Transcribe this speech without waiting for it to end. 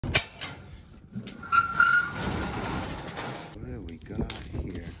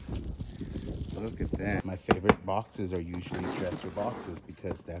look at that. My favorite boxes are usually dresser boxes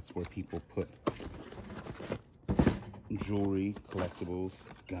because that's where people put jewelry, collectibles,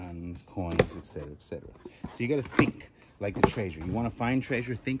 guns, coins, etc., etc. So you got to think like the treasure. You want to find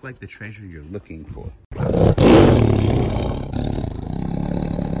treasure, think like the treasure you're looking for.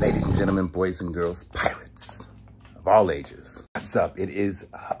 Ladies and gentlemen, boys and girls, pirates of all ages. What's up? It is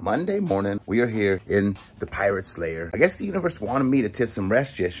Monday morning. We are here in the Pirate's Lair. I guess the universe wanted me to take some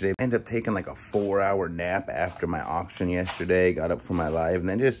rest yesterday. I ended up taking like a 4-hour nap after my auction yesterday. Got up for my live and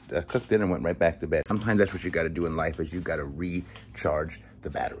then just cooked dinner and went right back to bed. Sometimes that's what you got to do in life, is you got to recharge the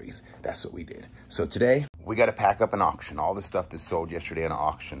batteries. That's what we did. So today we got to pack up an auction. All the stuff that's sold yesterday in an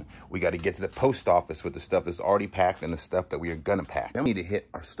auction. We got to get to the post office with the stuff that's already packed and the stuff that we are gonna pack. Then we need to hit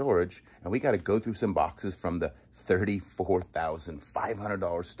our storage and we got to go through some boxes from the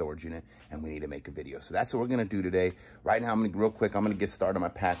 $34,500 storage unit, and we need to make a video. So that's what we're gonna do today. Right now, I'm gonna real quick, I'm gonna get started on my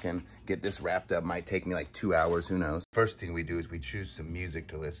packing, get this wrapped up. Might take me like 2 hours, who knows. First thing we do is we choose some music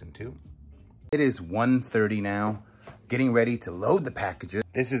to listen to. It is 1:30 now. Getting ready to load the packages.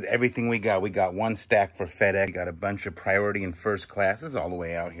 This is everything we got. We got one stack for FedEx. We got a bunch of priority and first class. This is all the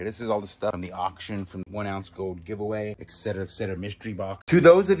way out here. This is all the stuff from the auction, from 1 ounce gold giveaway, etc., etc., mystery box. To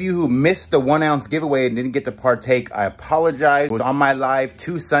those of you who missed the 1 ounce giveaway and didn't get to partake, I apologize. It was on my live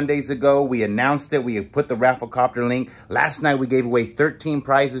 2 Sundays ago. We announced it. We put the Rafflecopter link. Last night we gave away 13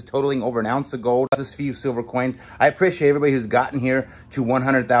 prizes totaling over 1 ounce of gold, plus a few silver coins. I appreciate everybody who's gotten here to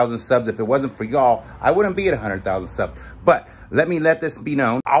 100,000 subs. If it wasn't for y'all, I wouldn't be at 100,000 subs. But let this be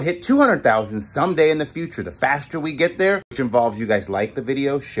known. I'll hit 200,000 someday in the future. The faster we get there, which involves you guys like the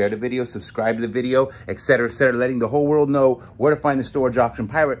video, share the video, subscribe to the video, etc., etc., letting the whole world know where to find the storage auction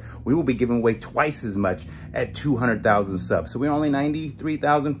pirate, we will be giving away twice as much at 200,000 subs. So we're only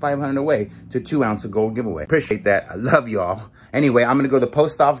 93,500 away to 2 ounce of gold giveaway. Appreciate that. I love y'all. Anyway, I'm going to go to the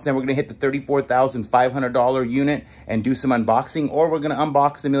post office, then we're going to hit the $34,500 unit and do some unboxing, or we're going to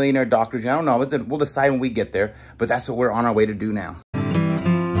unbox the Millionaire Doctor's. I don't know. We'll decide when we get there, but that's what we're on our way to do now.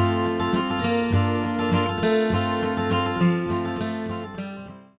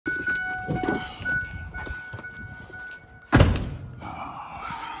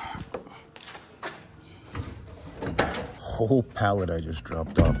 Whole pallet I just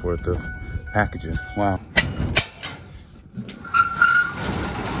dropped off worth of packages. Wow.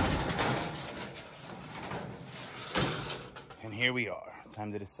 Here we are.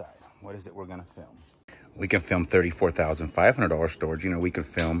 Time to decide. What is it we're gonna film? We can film $34,500 storage. You know, we can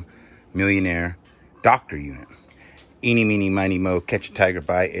film Millionaire Doctor unit. Eeny, meeny, miny, mo, catch a tiger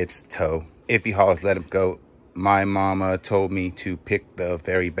by its toe. If he hollers, let him go. My mama told me to pick the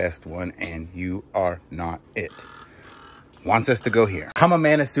very best one, and you are not it. Wants us to go here. I'm a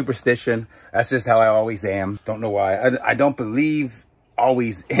man of superstition. That's just how I always am. Don't know why. I don't believe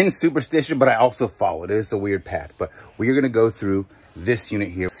always in superstition, but I also follow it. It is a weird path, but we're going to go through this unit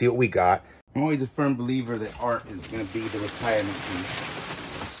here, see what we got. I'm always a firm believer that art is going to be the retirement piece.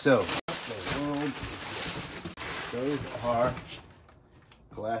 So, the world is those are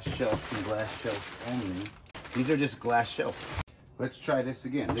glass shelves and glass shelves only. These are just glass shelves. Let's try this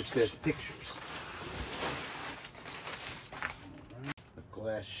again. This says pictures. A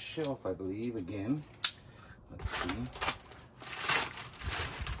glass shelf, I believe, again. Let's see.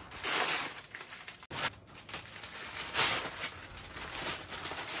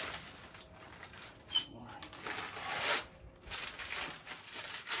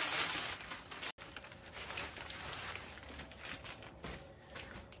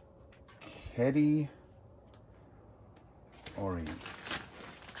 Teddy Orient.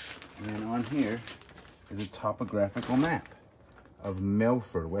 And then on here is a topographical map of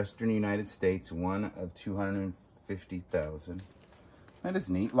Milford, Western United States, one of 250,000. That is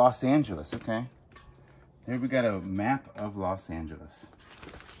neat. Los Angeles, okay. There we got a map of Los Angeles.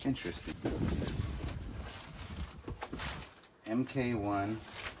 Interesting. MK1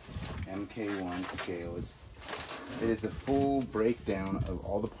 scale. It is a full breakdown of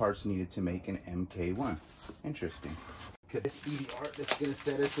all the parts needed to make an MK1. Interesting. Could this be the art that's going to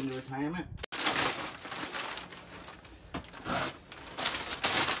set us into retirement?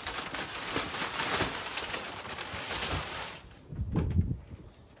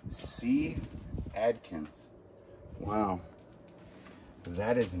 C. Adkins. Wow.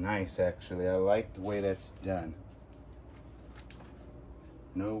 That is nice, actually. I like the way that's done.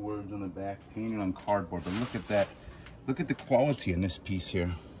 No words on the back, painted on cardboard, but look at that. Look at the quality in this piece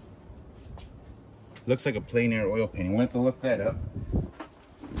here. Looks like a plein air oil painting. We'll have to look that up.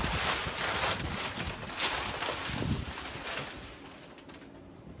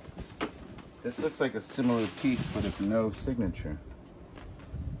 This looks like a similar piece, but with no signature.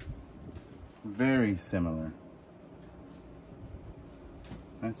 Very similar.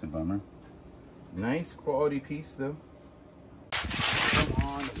 That's a bummer. Nice quality piece though. Come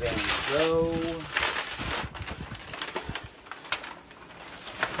on, Van Gogh.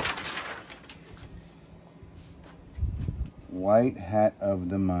 White Hat of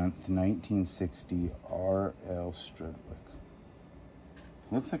the Month, 1960, R.L. Strudwick.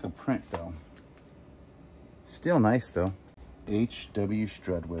 Looks like a print though. Still nice though. H.W.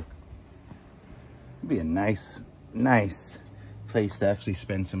 Strudwick. It'd be a nice place to actually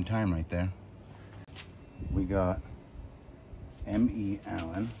spend some time right there. We got M.E.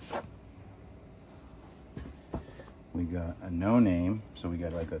 Allen. We got a no name. So we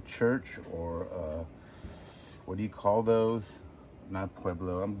got like a church or a, what do you call those? Not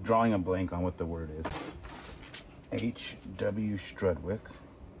Pueblo. I'm drawing a blank on what the word is. H.W. Strudwick.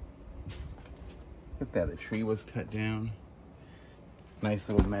 Look at that, the tree was cut down. Nice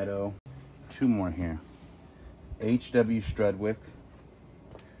little meadow. Two more here. H.W. Strudwick.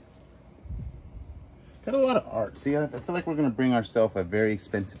 Got a lot of art. See, I feel like we're gonna bring ourselves a very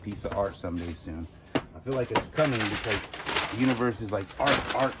expensive piece of art someday soon. I feel like it's coming because the universe is like art.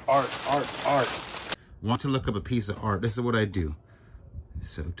 Want to look up a piece of art? This is what I do.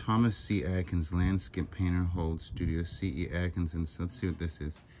 So Thomas C. Adkins, landscape painter, holds studio. C.E. Adkins, and so let's see what this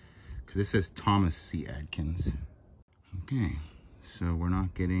is. Because this says Thomas C. Adkins. Okay, so we're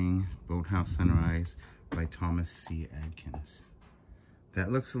not getting Boathouse Sunrise by Thomas C. Adkins.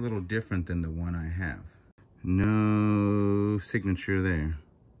 That looks a little different than the one I have. No signature there.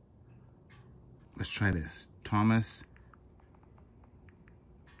 Let's try this. Thomas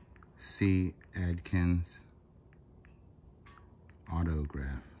C. Adkins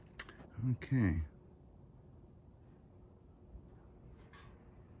autograph. Okay.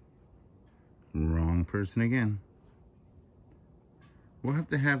 Wrong person again. We'll have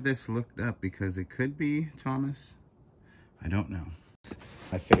to have this looked up because it could be Thomas. I don't know.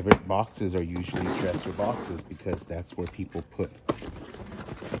 My favorite boxes are usually dresser boxes because that's where people put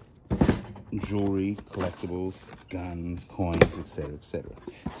jewelry, collectibles, guns, coins, etc., etc.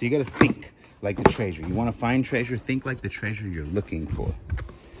 So you got to think like the treasure. You want to find treasure, think like the treasure you're looking for.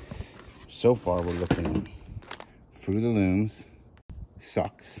 So far, we're looking at Fruit of the Looms,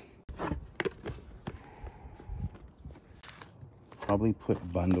 socks. Probably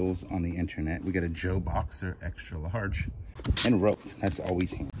put bundles on the internet. We got a Joe Boxer extra large and rope. That's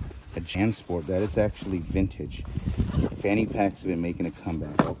always handy. A JanSport, that is actually vintage. Fanny packs have been making a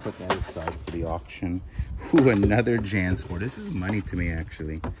comeback. I'll put that aside for the auction. Ooh, another JanSport. This is money to me,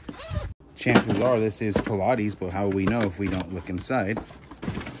 actually. Chances are this is Pilates, but how will we know if we don't look inside?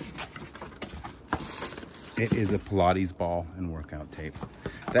 It is a Pilates ball and workout tape.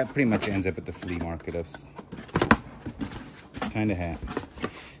 That pretty much ends up at the flea market of kind of hat.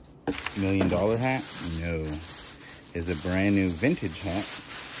 $1 million hat? No. Is a brand new vintage hat.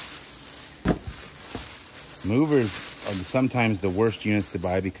 Movers are sometimes the worst units to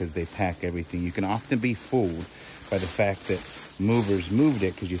buy because they pack everything. You can often be fooled by the fact that movers moved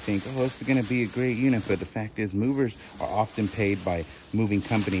it because you think, oh, this is going to be a great unit. But the fact is, movers are often paid by moving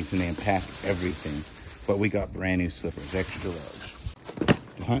companies and they unpack everything. But we got brand new slippers, extra large.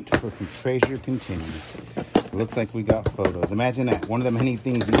 The hunt for treasure continues. It looks like we got photos. Imagine that. One of the many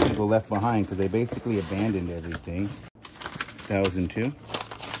things these people left behind because they basically abandoned everything. 2002.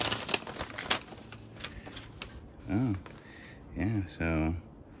 Oh, yeah, so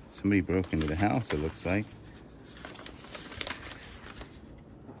somebody broke into the house, it looks like.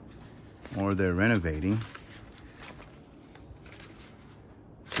 Or they're renovating.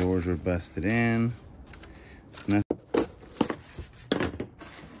 Doors were busted in.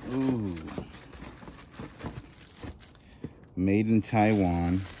 Ooh. Made in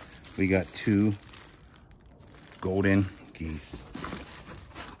Taiwan. We got 2 golden geese.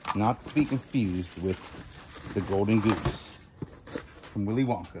 Not to be confused with the golden goose from Willy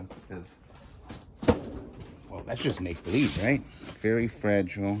Wonka, because, well, that's just make-believe, right? Very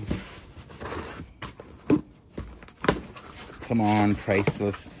fragile. Come on,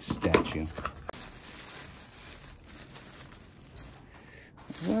 priceless statue.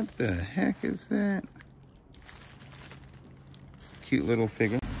 What the heck is that? Cute little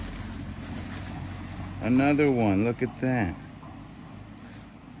figure. Another one, look at that.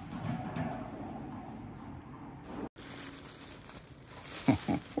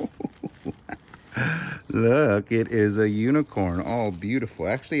 Look, it is a unicorn. Oh, beautiful.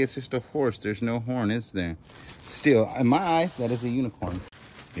 Actually, it's just a horse. There's no horn, is there? Still, in my eyes, that is a unicorn.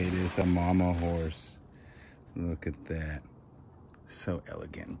 It is a mama horse. Look at that. So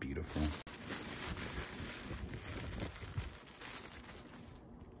elegant and beautiful.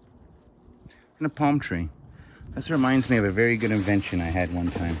 and a palm tree. This reminds me of a very good invention I had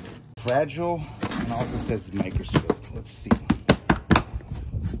one time. Fragile, and also says microscope. Let's see.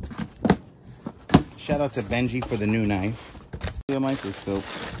 Shout out to Benji for the new knife. A microscope.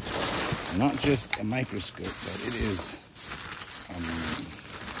 Not just a microscope, but it is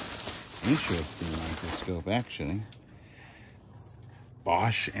interesting microscope, actually.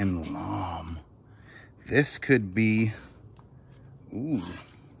 Bosch and Lomb. This could be, ooh,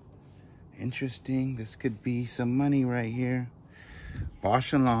 interesting. This could be some money right here.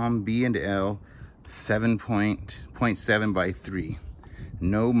 Bosch and Lomb B&L 7.7 by 3.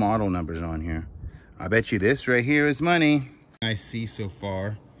 No model numbers on here. I bet you this right here is money. I see so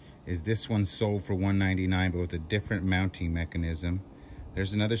far is this one sold for $199, but with a different mounting mechanism.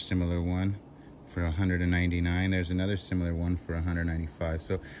 There's another similar one for $199. There's another similar one for $195.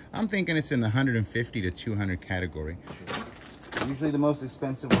 So I'm thinking it's in the $150 to $200 category. Usually the most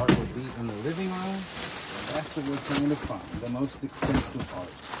expensive art would be in the living room. That's what we're trying to find, the most expensive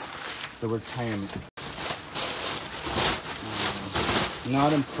art. The retirement.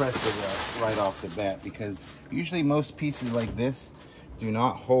 Not impressive right off the bat, because usually most pieces like this do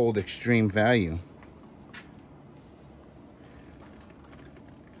not hold extreme value.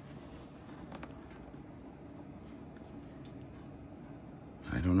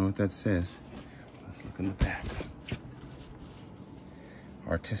 I don't know what that says. Let's look in the back.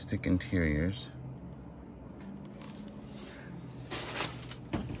 Artistic interiors.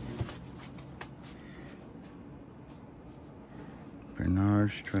 Bernard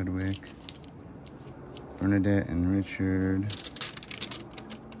Strudwick, Bernadette and Richard.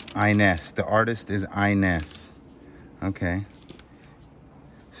 Inez. The artist is Inez. Okay.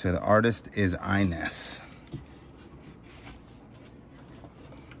 So the artist is Inez.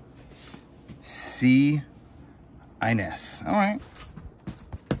 C. Inez. All right.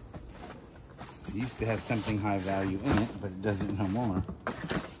 It used to have something high value in it, but it doesn't no more.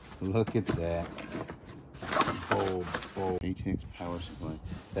 Look at that. Bold. ATX power supply.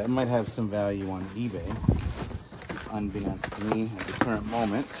 That might have some value on eBay, unbeknownst to me at the current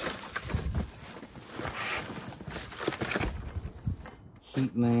moment.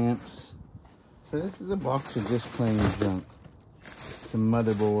 Heat lamps. So this is a box of just plain junk. Some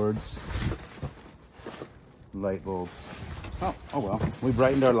motherboards. Light bulbs. Oh well. We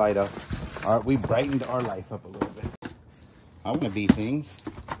brightened our light up. We brightened our life up a little bit. I want to be things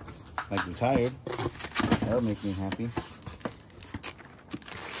like retired. That would make me happy.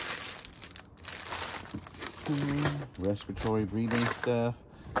 Respiratory breathing stuff.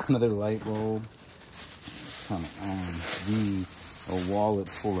 Another light bulb. Come on, a wallet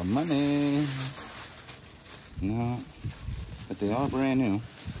full of money. No, but they are brand new,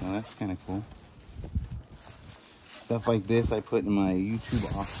 so that's kind of cool. Stuff like this I put in my YouTube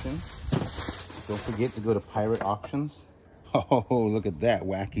auction. Don't forget to go to Pirate Auctions. Oh, look at that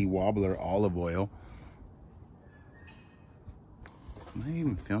wacky wobbler olive oil. Am I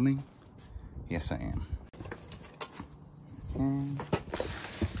even filming? Yes, I am. Okay.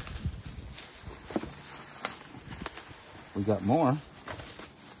 We got more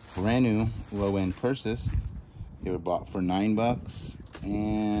brand new low-end purses. They were bought for $9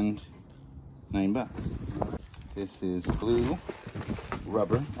 and $9. This is blue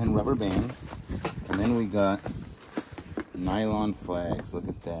rubber and rubber bands. And then we got nylon flags. Look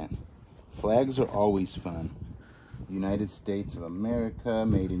at that. Flags are always fun. United States of America,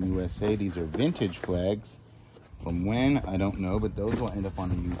 made in USA. These are vintage flags. From when, I don't know, but those will end up on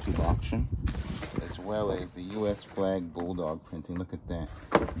a YouTube auction, as well as the US flag bulldog printing. Look at that.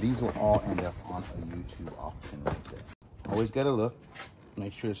 These will all end up on a YouTube auction right there. Always got to look.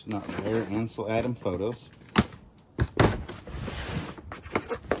 Make sure it's not rare Ansel Adam photos.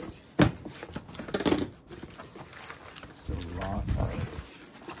 So a lot of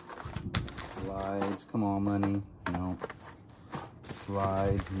slides. Come on, money. No.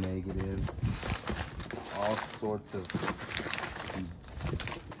 Slides, negatives. All sorts of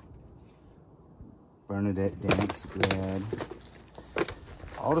Bernadette dance grad.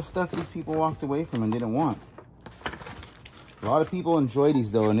 All the stuff these people walked away from and didn't want. A lot of people enjoy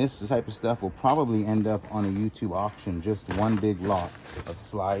these though, and this type of stuff will probably end up on a YouTube auction. Just one big lot of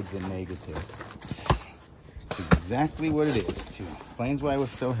slides and negatives. It's exactly what it is too. Explains why it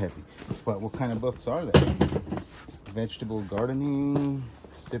was so heavy. But what kind of books are they? Vegetable gardening,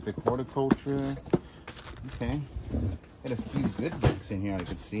 Pacific horticulture. Okay, got a few good books in here I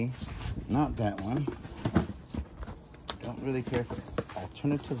could see. Not that one. Don't really care for this.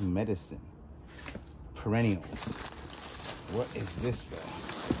 Alternative medicine. Perennials. What is this though?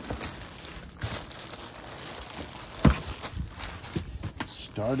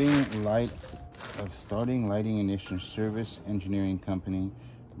 Starting light of Starting Lighting Ignition Service Engineering Company,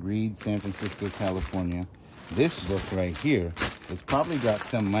 Reed, San Francisco, California. This book right here has probably got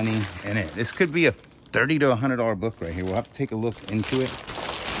some money in it. This could be a $30 to $100 book right here. We'll have to take a look into it,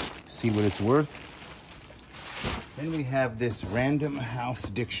 see what it's worth. Then we have this Random House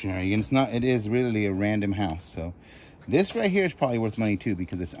Dictionary, and it is really a random house. So this right here is probably worth money too,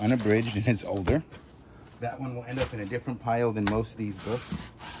 because it's unabridged and it's older. That one will end up in a different pile than most of these books.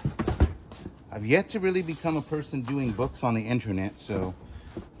 I've yet to really become a person doing books on the internet, so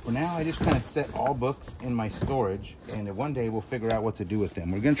for now I just kind of set all books in my storage, and one day we'll figure out what to do with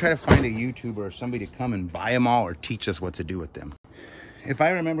them. We're going to try to find a YouTuber or somebody to come and buy them all or teach us what to do with them. If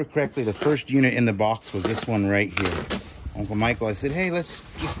I remember correctly, the first unit in the box was this one right here. Uncle Michael, I said, hey, let's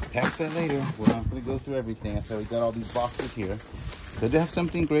just pack that later. We're not going to go through everything. I thought we got all these boxes here. Could have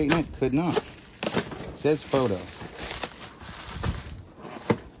something great in it, could not. It says photos.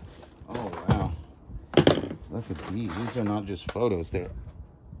 Oh, wow. Look at these. These are not just photos. They're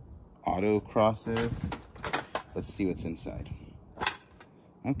autocrosses. Let's see what's inside.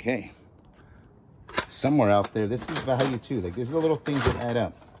 Okay. Somewhere out there, this is value too. Like, these are the little things that add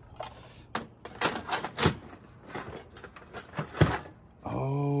up.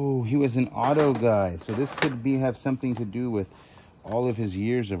 Oh, he was an auto guy. So this could have something to do with all of his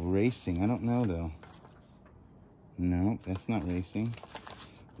years of racing. I don't know though. No, that's not racing.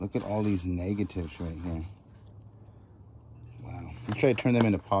 Look at all these negatives right here. Wow. Let's try to turn them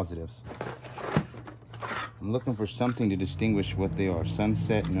into positives. I'm looking for something to distinguish what they are.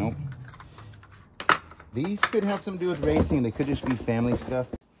 Sunset, nope. These could have something to do with racing. They could just be family stuff.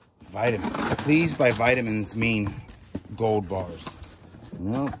 Vitamins. Please, by vitamins, mean gold bars.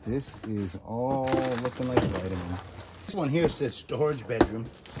 No, this is all looking like vitamins. This one here says storage bedroom.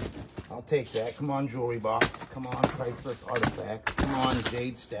 I'll take that. Come on, jewelry box. Come on, priceless artifacts. Come on,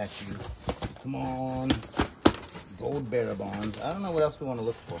 jade statues. Come on, gold bearer bonds. I don't know what else we want to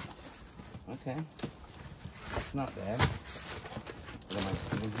look for. Okay. That's not bad. What am I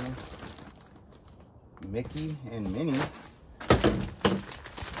seeing here? Mickey and Minnie.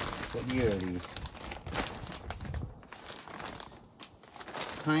 What year are these?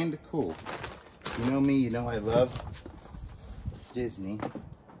 Kinda cool. You know me, you know I love Disney.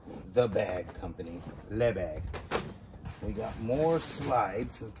 The Bag Company. Le Bag. We got more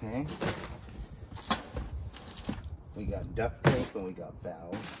slides, okay? We got duct tape and we got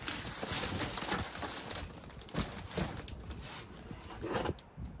valves.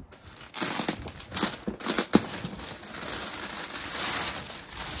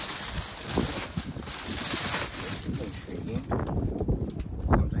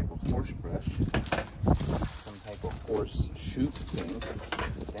 Shoot thing.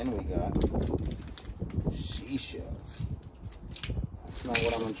 Then we got seashells. That's not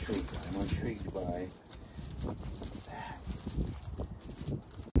what I'm intrigued by. I'm intrigued by that.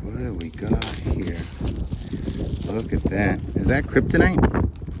 What do we got here? Look at that. Is that kryptonite?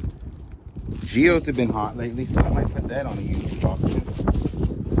 Geodes have been hot lately, so I might put that on a YouTube auction.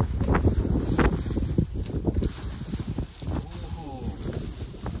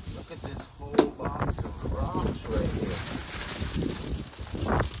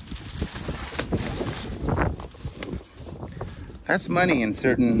 That's money in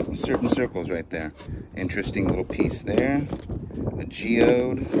certain circles right there. Interesting little piece there. A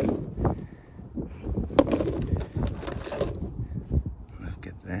geode. Look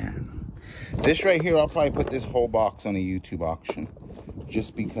at that. This right here, I'll probably put this whole box on a YouTube auction.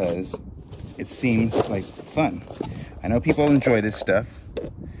 Just because it seems like fun. I know people enjoy this stuff.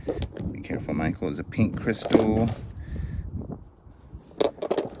 Be careful, Michael. There's a pink crystal.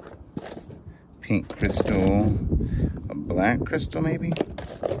 Pink crystal. A black crystal, maybe?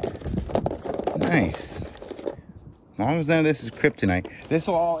 Nice. As long as none of this is kryptonite. This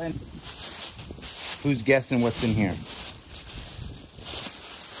will all end. Who's guessing what's in here?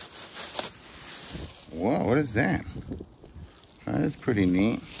 Whoa, what is that? That is pretty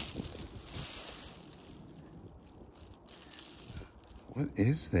neat. What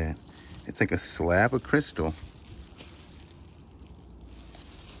is that? It's like a slab of crystal.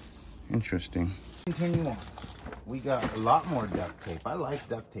 Interesting. Continue on. We got a lot more duct tape. I like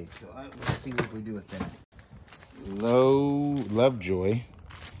duct tape, so let's see what we do with that. Lovejoy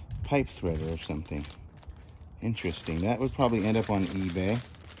pipe threader or something. Interesting. That would probably end up on eBay.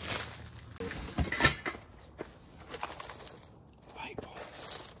 Light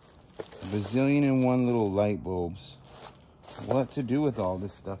bulbs. A bazillion and one little light bulbs. What to do with all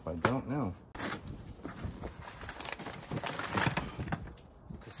this stuff, I don't know.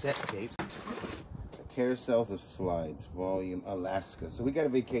 Cassette tapes. Carousels of Slides, volume Alaska. So we got a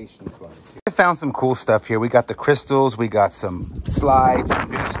vacation slide. found some cool stuff here. We got the crystals, we got some slides, some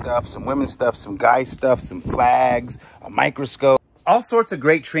new stuff, some women's stuff, some guy stuff, some flags, a microscope, all sorts of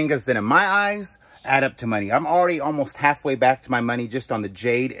great trinkets that in my eyes add up to money. I'm already almost halfway back to my money just on the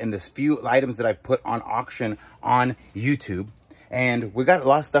jade and this few items that I've put on auction on YouTube. And we got a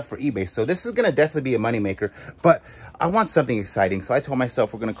lot of stuff for eBay. So this is going to definitely be a moneymaker. But I want something exciting. So I told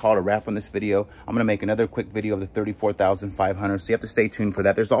myself we're going to call it a wrap on this video. I'm going to make another quick video of the 34,500. So you have to stay tuned for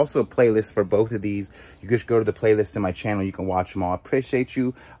that. There's also a playlist for both of these. You just go to the playlist in my channel. You can watch them all. I appreciate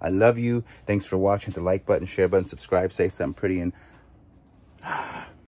you. I love you. Thanks for watching. Hit the like button, share button, subscribe, say something pretty, and...